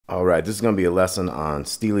All right, this is going to be a lesson on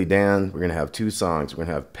Steely Dan. We're going to have two songs. We're going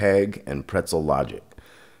to have Peg and Pretzel Logic.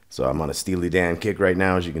 So I'm on a Steely Dan kick right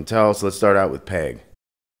now, as you can tell. So let's start out with Peg.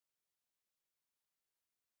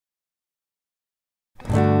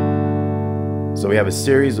 So we have a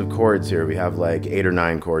series of chords here. We have like 8 or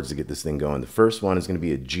 9 chords to get this thing going. The first one is going to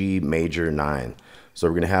be a G major 9. So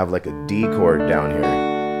we're going to have like a D chord down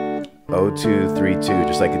here. 0, 2, 3, 2,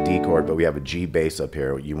 just like a D chord, but we have a G bass up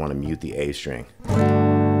here. You want to mute the A string.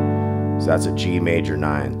 So that's a G major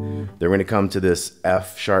 9. Then we're going to come to this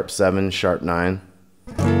F sharp 7 sharp 9.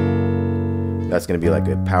 That's going to be like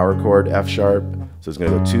a power chord F sharp. So it's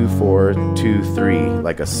going to go 2, 4, 2, 3,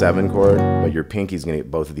 like a 7 chord, but your pinky's going to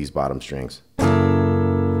get both of these bottom strings.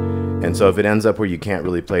 And so if it ends up where you can't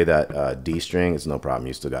really play that D string, it's no problem.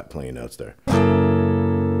 You still got plenty of notes there.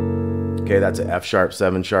 Okay, that's a F sharp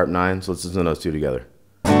 7 sharp 9. So let's listen to those two together.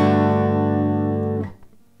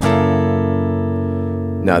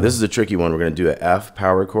 Now this is a tricky one. We're going to do an F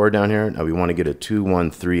power chord down here. Now we want to get a 2,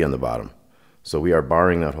 1, 3 on the bottom. So we are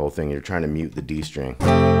barring that whole thing. You're trying to mute the D string.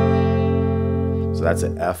 So that's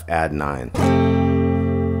an F add 9.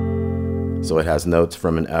 So it has notes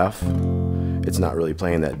from an F. It's not really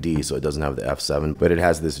playing that D, so it doesn't have the F7, but it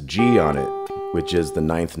has this G on it, which is the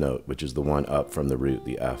 9th note, which is the one up from the root,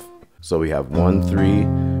 the F. So we have 1, 3,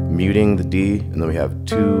 muting the D, and then we have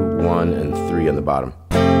 2, 1, and 3 on the bottom.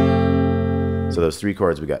 So those 3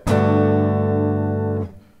 chords we got.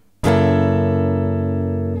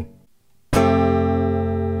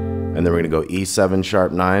 And then we're going to go E7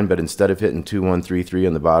 sharp 9, but instead of hitting 2, 1, 3, 3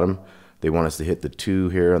 on the bottom, they want us to hit the 2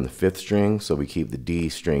 here on the 5th string, so we keep the D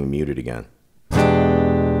string muted again.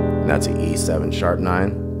 And that's an E7 sharp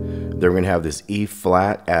 9. Then we're going to have this E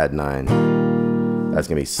flat add 9. That's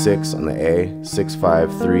going to be 6 on the A, 6,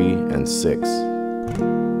 5, 3, and 6,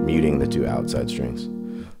 muting the 2 outside strings.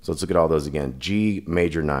 So let's look at all those again. G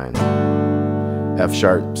major 9, F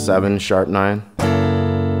sharp 7 sharp 9,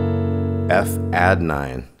 F add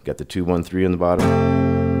 9, got the 2, 1, 3 on the bottom,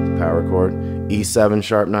 the power chord, E7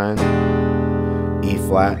 sharp 9, E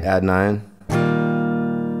flat add 9,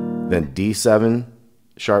 then D7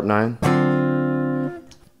 sharp 9,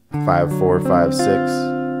 5, 4, 5, 6,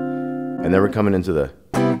 and then we're coming into the.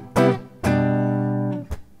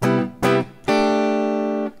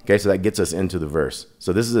 Okay, so that gets us into the verse.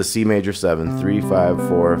 So this is a C major 7, 3, 5,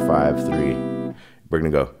 4, 5, 3. We're gonna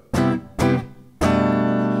go.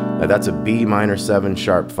 Now that's a B minor 7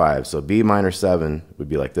 sharp 5. So B minor 7 would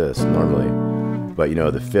be like this normally, but you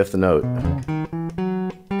know the 5th note,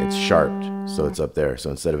 it's sharped, so it's up there. So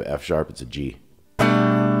instead of F sharp, it's a G.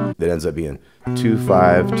 That ends up being 2,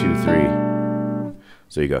 5, 2, 3.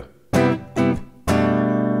 So you go.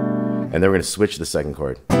 And then we're gonna switch the 2nd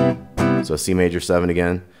chord. So C major 7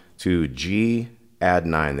 again to G add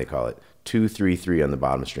 9, they call it. 2, 3, 3 on the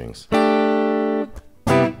bottom strings. And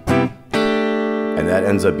that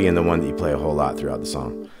ends up being the one that you play a whole lot throughout the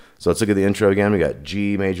song. So let's look at the intro again. We got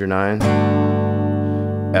G major 9,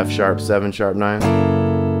 F sharp 7 sharp 9,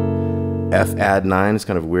 F add 9, it's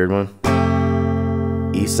kind of a weird one,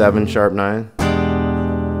 E7 sharp 9,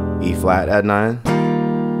 E flat add 9,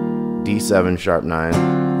 D7 sharp 9,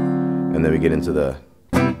 and then we get into the.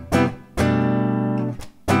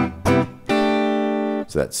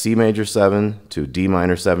 So that's C major 7 to D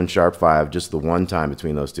minor 7 sharp 5, just the one time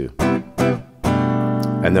between those two.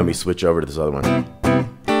 And then we switch over to this other one.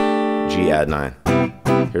 G add 9.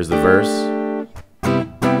 Here's the verse.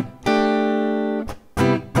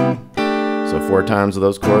 So 4 times of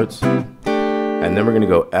those chords. And then we're going to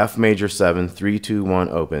go F major 7, 3, 2, 1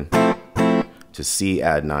 open to C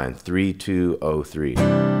add 9, 3, 2, 0, 3.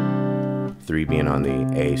 3 being on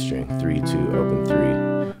the A string, 3, 2, open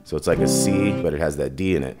 3. So it's like a C, but it has that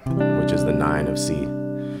D in it, which is the 9 of C.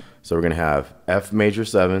 So we're going to have F major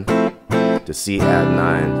 7 to C add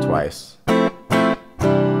 9 twice.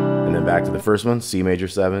 And then back to the first one, C major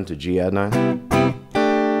 7 to G add 9,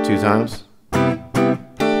 2 times.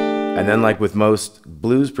 And then like with most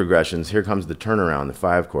blues progressions, here comes the turnaround, the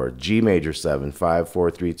 5 chord, G major 7, 5, 4,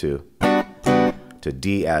 3, 2, to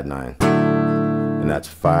D add 9. And that's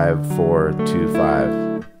 5, 4, 2,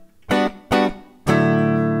 5.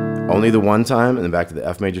 Only the one time, and then back to the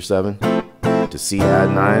F major 7, to C add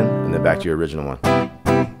 9, and then back to your original one.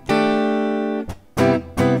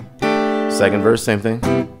 2nd verse, same thing.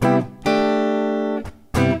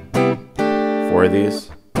 4 of these.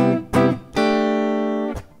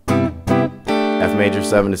 F major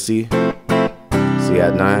 7 to C, C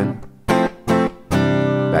add 9,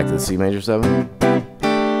 back to the C major 7.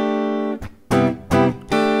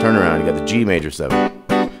 Turn around, you got the G major 7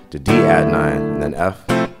 to D add 9, and then F,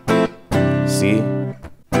 C,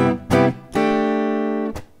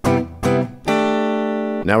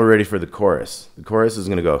 Now we're ready for the chorus. The chorus is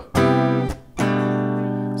going to go.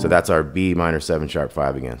 So that's our B minor 7 sharp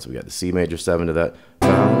 5 again. So we got the C major 7 to that.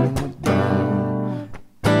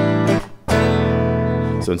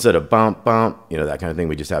 So instead of bump, bump, you know, that kind of thing,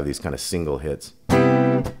 we just have these kind of single hits.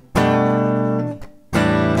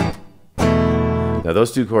 Now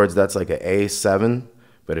those two chords, that's like an A7,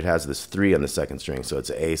 but it has this 3 on the second string. So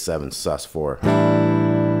it's an A7 sus 4.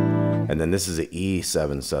 And then this is an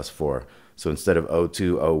E7 sus 4. So instead of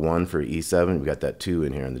O2, O1 for E7, we got that 2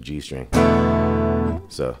 in here on the G string.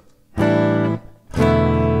 So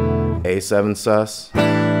A7 sus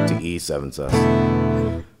to E7 sus.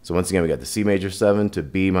 So once again, we got the C major 7 to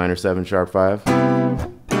B minor 7 sharp 5.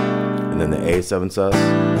 And then the A7 sus,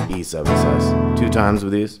 E7 sus. 2 times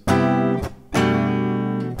with these. And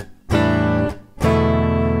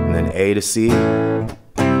then A to C.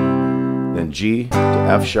 Then G to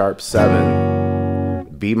F sharp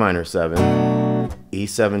 7. B minor 7.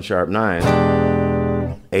 E7 sharp 9.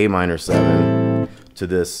 A minor 7 to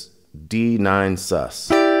this D9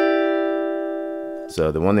 sus. So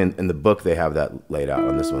the one in the book, they have that laid out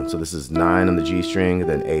on this one. So this is 9 on the G string,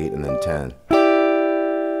 then 8, and then 10.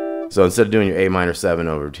 So instead of doing your A minor 7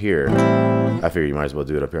 over here, I figure you might as well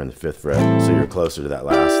do it up here on the 5th fret, so you're closer to that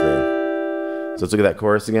last thing. So let's look at that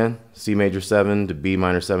chorus again. C major 7 to B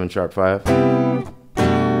minor 7 sharp 5.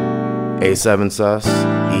 A7 sus,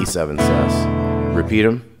 E7 sus. Repeat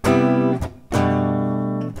them.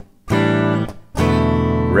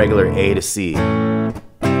 Regular A to C.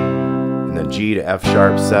 And then G to F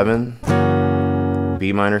sharp 7,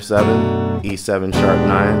 B minor 7, E7 sharp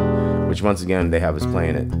 9, which once again they have us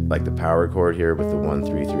playing it like the power chord here with the 1,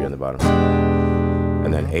 3, 3 on the bottom.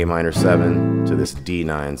 And then A minor 7 to this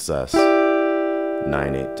D9 sus,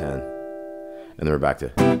 9, 8, 10. And then we're back to.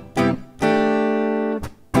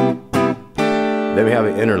 Then we have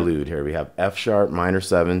an interlude here. We have F sharp minor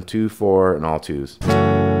 7, 2, 4, and all 2s.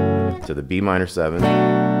 To the B minor 7.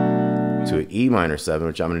 To an E minor 7,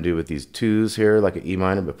 which I'm going to do with these 2s here, like an E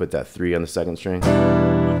minor, but put that 3 on the second string.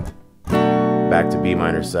 Back to B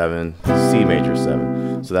minor 7, C major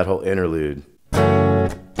 7. So that whole interlude.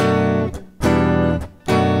 And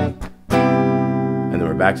then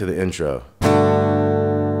we're back to the intro.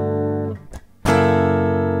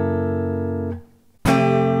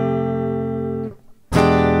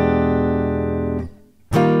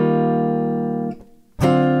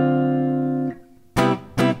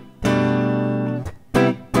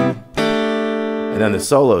 And then the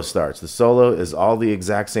solo starts. The solo is all the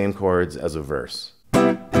exact same chords as a verse.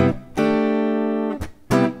 And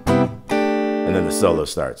then the solo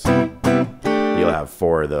starts. You'll have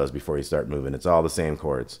 4 of those before you start moving. It's all the same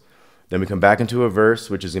chords. Then we come back into a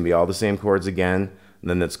verse, which is going to be all the same chords again.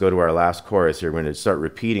 And then let's go to our last chorus here. We're going to start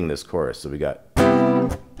repeating this chorus. So we got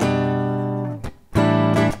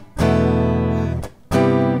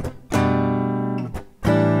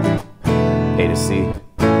A to C.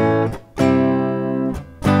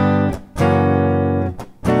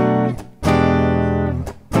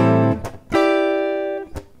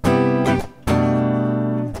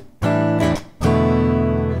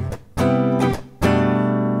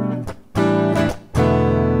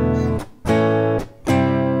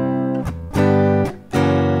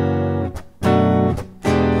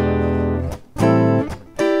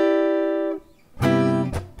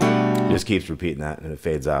 Just keeps repeating that and it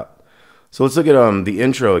fades out. So let's look at the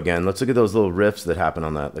intro again. Let's look at those little riffs that happen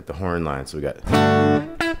on that, like the horn line. So we got,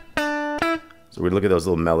 so we look at those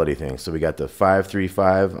little melody things. So we got the 5, 3,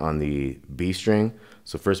 5 on the B string.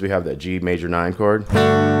 So first we have that G major 9 chord,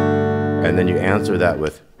 and then you answer that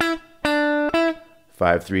with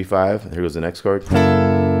 5, 3, 5. Here goes the next chord.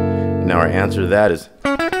 Now our answer to that is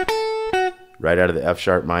right out of the F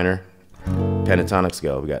sharp minor pentatonic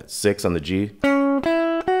scale. We got 6 on the G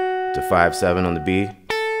to 5, 7 on the B,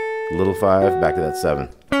 little 5, back to that 7.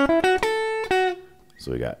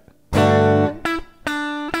 So we got.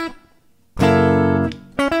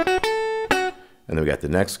 And then we got the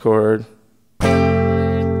next chord.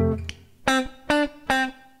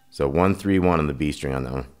 So 1, 3, 1 on the B string on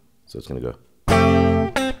that one. So it's going to go.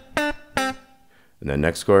 And then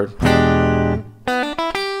next chord.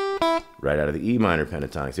 Right out of the E minor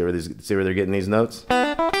pentatonic. See where they're getting these notes?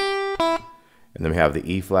 And then we have the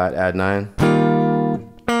E flat add 9.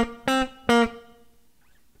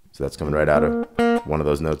 So that's coming right out of one of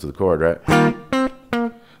those notes of the chord, right?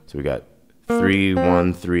 So we got 3,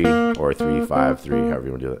 1, 3, or 3, 5, 3, however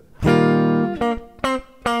you want to do it.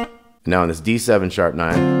 Now on this D7 sharp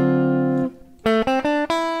 9.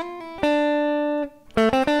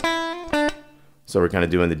 So we're kind of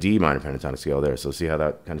doing the D minor pentatonic scale there. So see how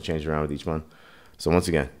that kind of changed around with each one? So once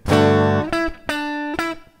again.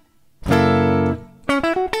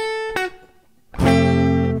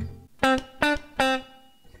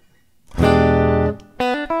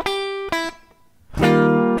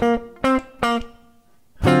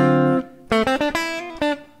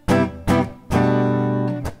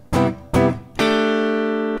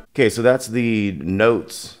 Okay, so that's the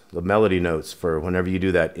notes, the melody notes for whenever you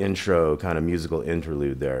do that intro kind of musical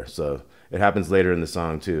interlude there. So it happens later in the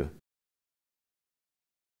song too.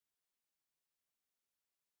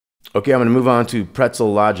 Okay, I'm going to move on to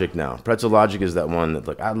Pretzel Logic now. Pretzel Logic is that one that's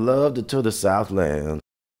like, I loved it to the Southland.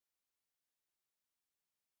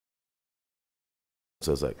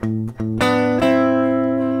 So it's like,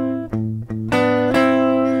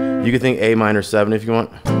 you could think A minor 7 if you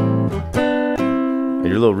want. And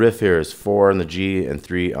your little riff here is 4 on the G and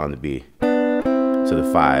 3 on the B. So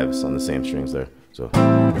the 5s on the same strings there. So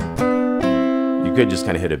you could just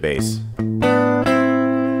kind of hit a bass.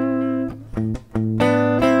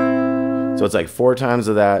 So it's like 4 times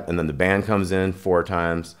of that, and then the band comes in 4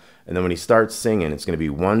 times, and then when he starts singing, it's going to be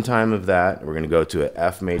 1 time of that. We're going to go to an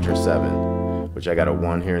F major 7, which I got a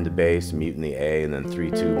 1 here in the bass, muting the A, and then 3,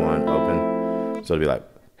 2, 1, open. So it'll be like,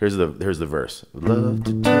 here's the verse. Love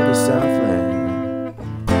to the Southland.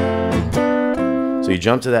 So you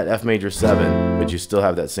jump to that F major 7, but you still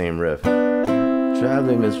have that same riff.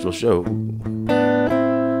 Traveling minstrel show. 2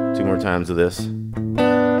 more times of this.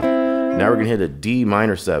 Now we're going to hit a D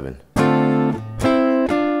minor 7.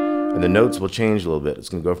 And the notes will change a little bit. It's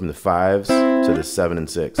going to go from the 5s to the 7 and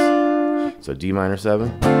 6. So D minor 7.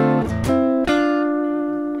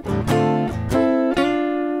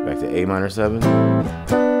 Back to A minor 7.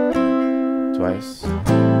 Twice.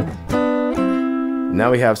 Now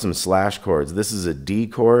we have some slash chords. This is a D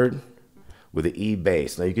chord with an E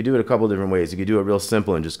bass. Now you could do it a couple different ways. You could do it real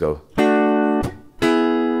simple and just go.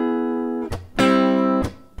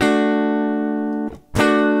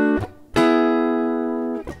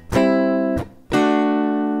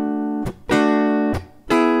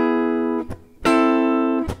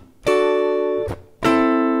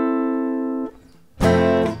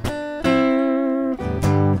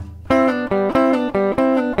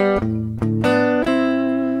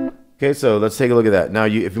 Okay, so let's take a look at that. Now,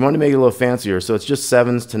 if you want to make it a little fancier, so it's just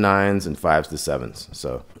 7s to 9s and 5s to 7s.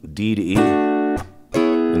 So D to E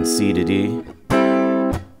and C to D.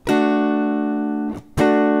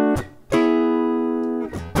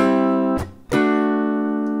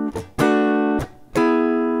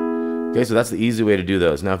 Okay, so that's the easy way to do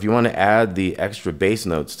those. Now, if you want to add the extra bass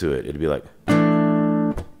notes to it, it'd be like.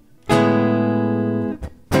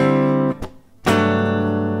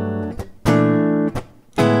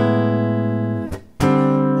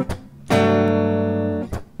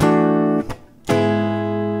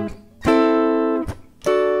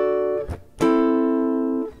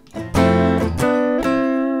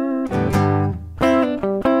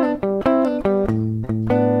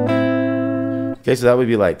 Okay, so that would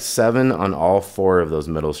be like 7 on all 4 of those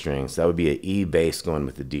middle strings. That would be an E bass going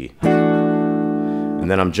with the D.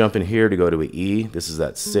 And then I'm jumping here to go to an E. This is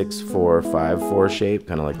that 6-4-5-4 shape,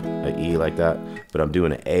 kind of like an E like that. But I'm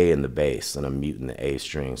doing an A in the bass, and I'm muting the A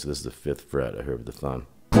string. So this is the 5th fret here with the thumb.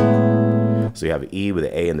 So you have an E with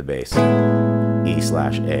an A in the bass, E/A.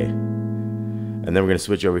 And then we're going to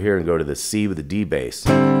switch over here and go to the C with the D bass.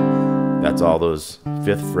 That's all those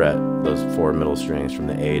 5th fret, those 4 middle strings from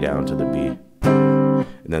the A down to the B.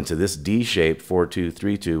 And then to this D shape,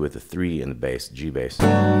 4-2-3-2 with a 3 in the bass, G bass.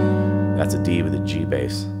 That's a D with a G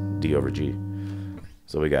bass, D over G.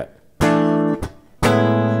 So we got.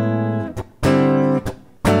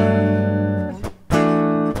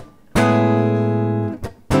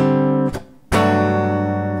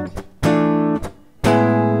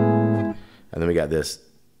 And then we got this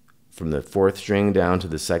from the 4th string down to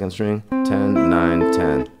the 2nd string, 10, 9,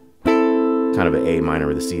 10. Kind of an A minor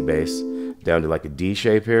with a C bass. Down to like a D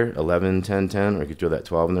shape here, 11, 10, 10, or you could throw that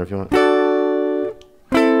 12 in there if you want.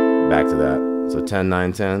 Back to that. So 10,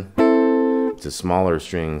 9, 10. To smaller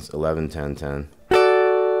strings, 11, 10, 10.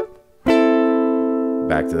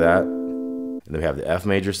 Back to that. And then we have the F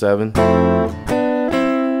major 7. Back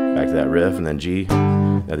to that riff, and then G.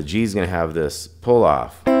 Now the G is going to have this pull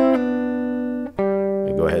off.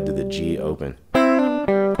 And go ahead to the G open.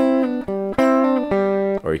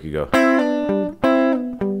 Or you could go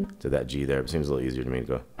to that G there. It seems a little easier to me to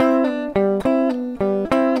go.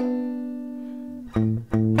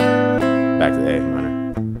 Back to the A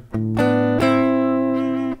minor.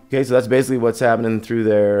 Okay, so that's basically what's happening through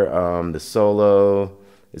there. The solo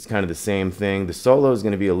is kind of the same thing. The solo is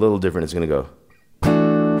going to be a little different. It's going to go.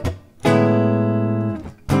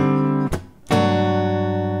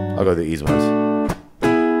 I'll go these ones.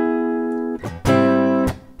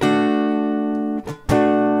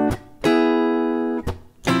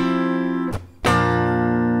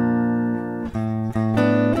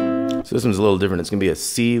 So this one's a little different. It's going to be a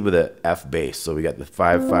C with an F bass. So we got the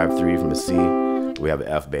 5-5-3 from a C. We have an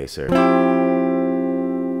F bass here.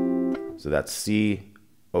 So that's C,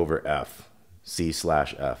 over F,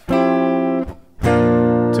 C/F, to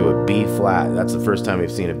a B flat. That's the first time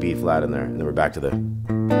we've seen a B flat in there. And then we're back to the.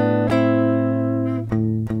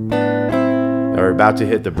 Now we're about to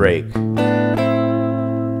hit the break.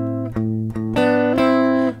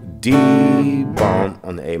 D bomb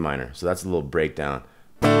on the A minor. So that's a little breakdown.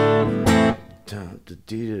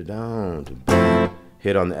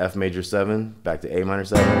 Hit on the F major 7, back to A minor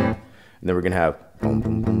 7, and then we're gonna have boom,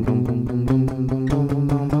 boom, boom, boom, boom, boom, boom, boom, boom, boom,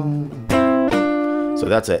 boom, boom. So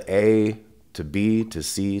that's a A to B to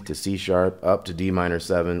C to C sharp up to D minor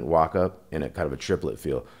 7, walk up in a kind of a triplet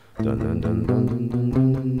feel. Dun, dun, dun, dun, dun, dun,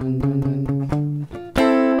 dun, dun, dun, dun.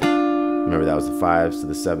 Remember that was the 5s to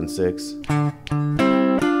the 7/6,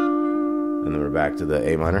 and then we're back to the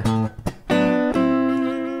A minor.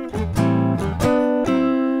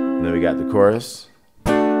 And then we got the chorus.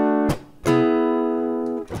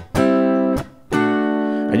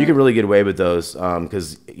 And you can really get away with those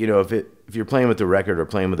because you know if you're playing with the record or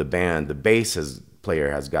playing with a band, the bass player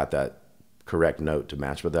has got that correct note to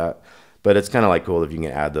match with that. But it's kind of like cool if you can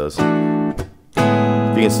add those.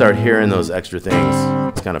 If you can start hearing those extra things,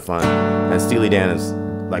 it's kind of fun. And Steely Dan is,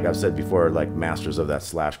 like I've said before, like masters of that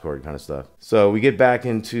slash chord kind of stuff. So we get back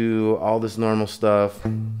into all this normal stuff.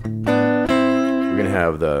 We're gonna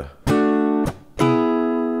have the.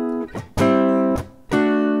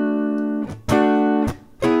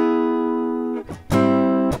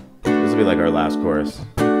 Like our last chorus.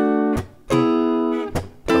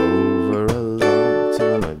 Over a long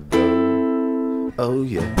time ago. Oh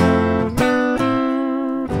yeah.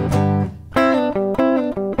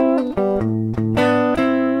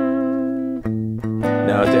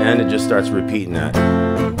 Now at the end it just starts repeating that.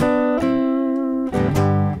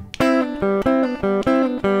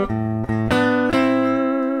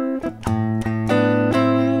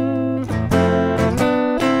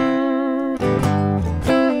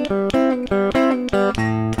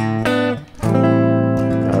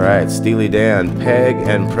 Steely Dan, Peg,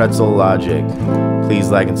 and Pretzel Logic. Please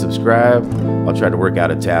like and subscribe. I'll try to work out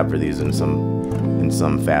a tab for these in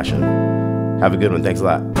some fashion. Have a good one. Thanks a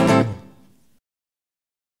lot.